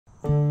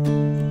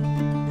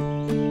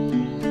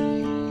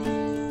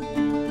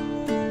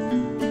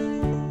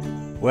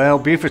Well,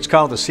 Beaufort's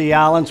called the Sea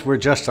Islands. We're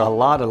just a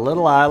lot of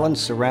little islands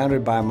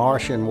surrounded by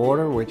marsh and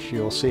water, which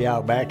you'll see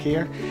out back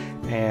here.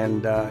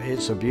 And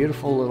it's a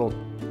beautiful little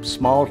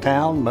small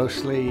town,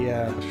 mostly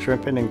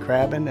shrimping and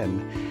crabbing.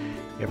 And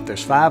if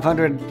there's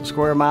 500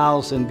 square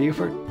miles in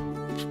Beaufort,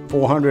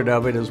 400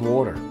 of it is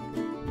water.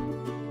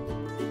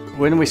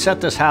 When we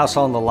set this house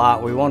on the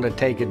lot, we wanted to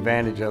take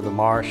advantage of the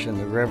marsh and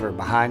the river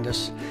behind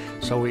us.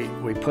 So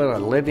we put a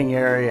living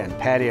area and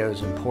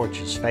patios and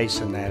porches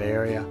facing that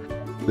area.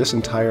 This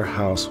entire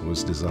house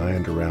was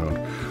designed around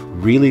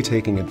really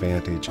taking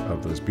advantage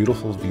of those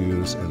beautiful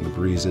views and the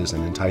breezes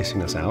and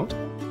enticing us out.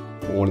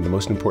 One of the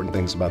most important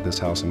things about this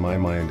house in my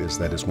mind is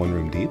that it's one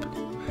room deep,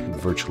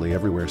 virtually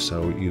everywhere,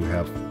 so you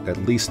have at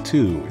least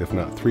 2, if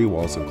not 3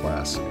 walls of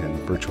glass in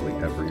virtually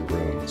every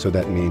room. So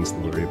that means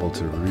that we're able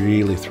to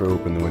really throw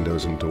open the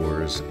windows and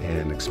doors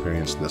and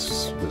experience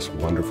this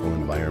wonderful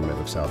environment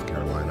of South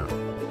Carolina.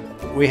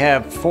 We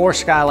have 4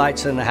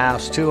 skylights in the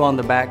house, 2 on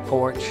the back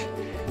porch,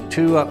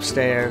 2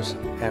 upstairs,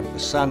 and the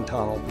sun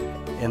tunnel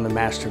in the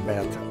master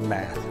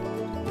bath.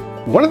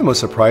 One of the most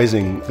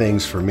surprising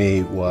things for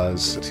me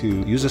was to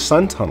use a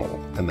sun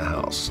tunnel in the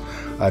house.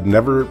 I'd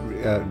never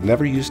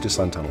used a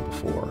sun tunnel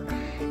before,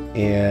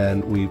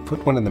 and we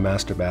put one in the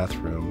master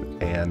bathroom,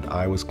 and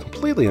I was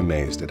completely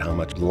amazed at how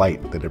much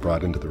light that it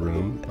brought into the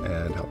room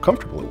and how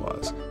comfortable it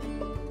was.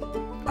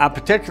 I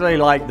particularly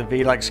like the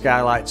VELUX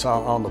skylights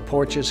on the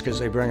porches because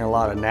they bring a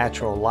lot of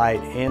natural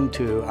light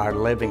into our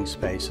living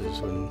spaces.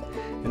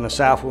 In the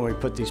South, when we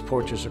put these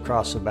porches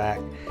across the back,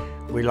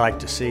 we like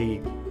to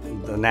see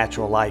the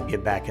natural light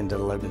get back into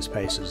the living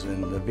spaces,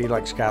 and the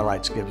VELUX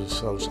skylights give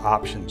us those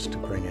options to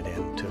bring it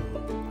into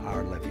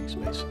our living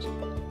spaces.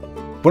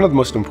 One of the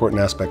most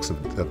important aspects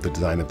of the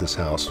design of this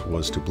house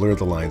was to blur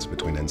the lines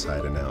between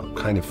inside and out,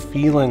 kind of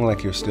feeling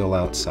like you're still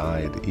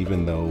outside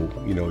even though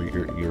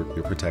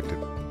you're protected.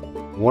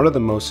 One of the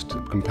most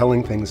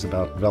compelling things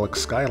about VELUX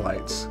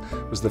skylights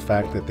was the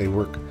fact that they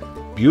work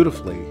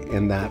beautifully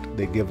in that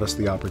they give us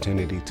the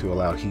opportunity to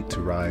allow heat to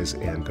rise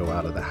and go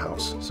out of the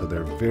house. So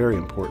they're a very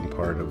important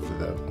part of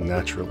the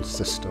natural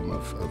system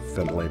of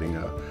ventilating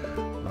a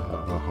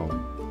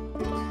home.